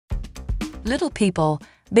Little people,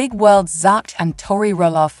 big world. Zach and Tori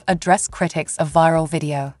Roloff address critics of viral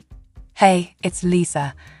video. Hey, it's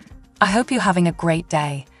Lisa. I hope you're having a great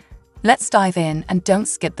day. Let's dive in and don't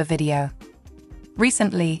skip the video.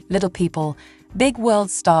 Recently, Little People, Big World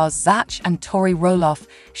stars Zach and Tori Roloff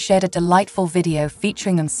shared a delightful video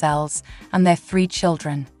featuring themselves and their 3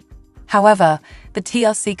 children. However, the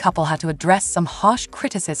TLC couple had to address some harsh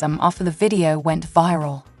criticism after the video went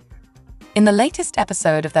viral. In the latest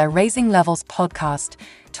episode of their Raising Levels podcast,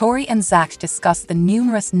 Tori and Zach discussed the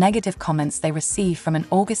numerous negative comments they received from an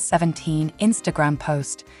August 17 Instagram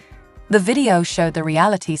post. The video showed the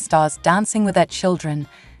reality stars dancing with their children,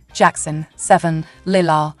 Jackson, 7,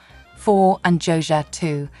 Lila, 4, and Joja,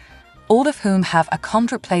 2, all of whom have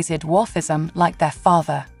achondroplasia dwarfism like their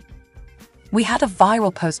father. We had a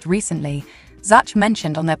viral post recently, Zach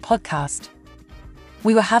mentioned on their podcast.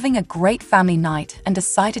 We were having a great family night and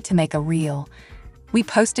decided to make a reel. We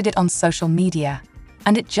posted it on social media,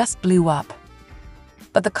 and it just blew up.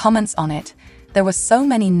 But the comments on it, there were so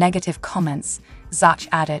many negative comments, Zach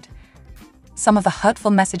added. Some of the hurtful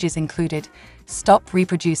messages included, "Stop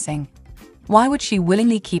reproducing. Why would she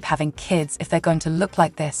willingly keep having kids if they're going to look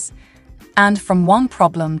like this?" And "From 1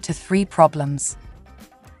 problem to 3 problems."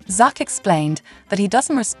 Zach explained that he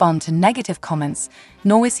doesn't respond to negative comments,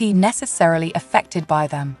 nor is he necessarily affected by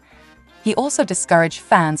them. He also discouraged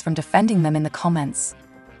fans from defending them in the comments.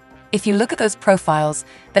 "If you look at those profiles,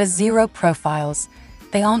 there are 0 profiles.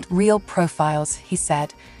 They aren't real profiles," he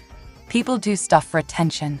said. "People do stuff for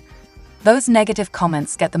attention. Those negative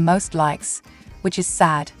comments get the most likes, which is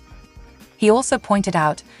sad." He also pointed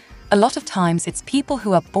out, a lot of times it's people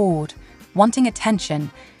who are bored, wanting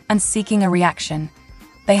attention, and seeking a reaction.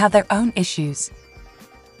 They have their own issues.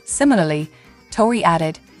 Similarly, Tori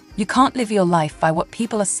added, "You can't live your life by what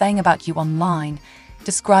people are saying about you online,"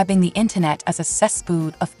 describing the internet as a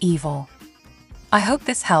cesspool of evil. I hope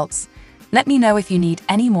this helps. Let me know if you need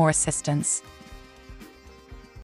any more assistance.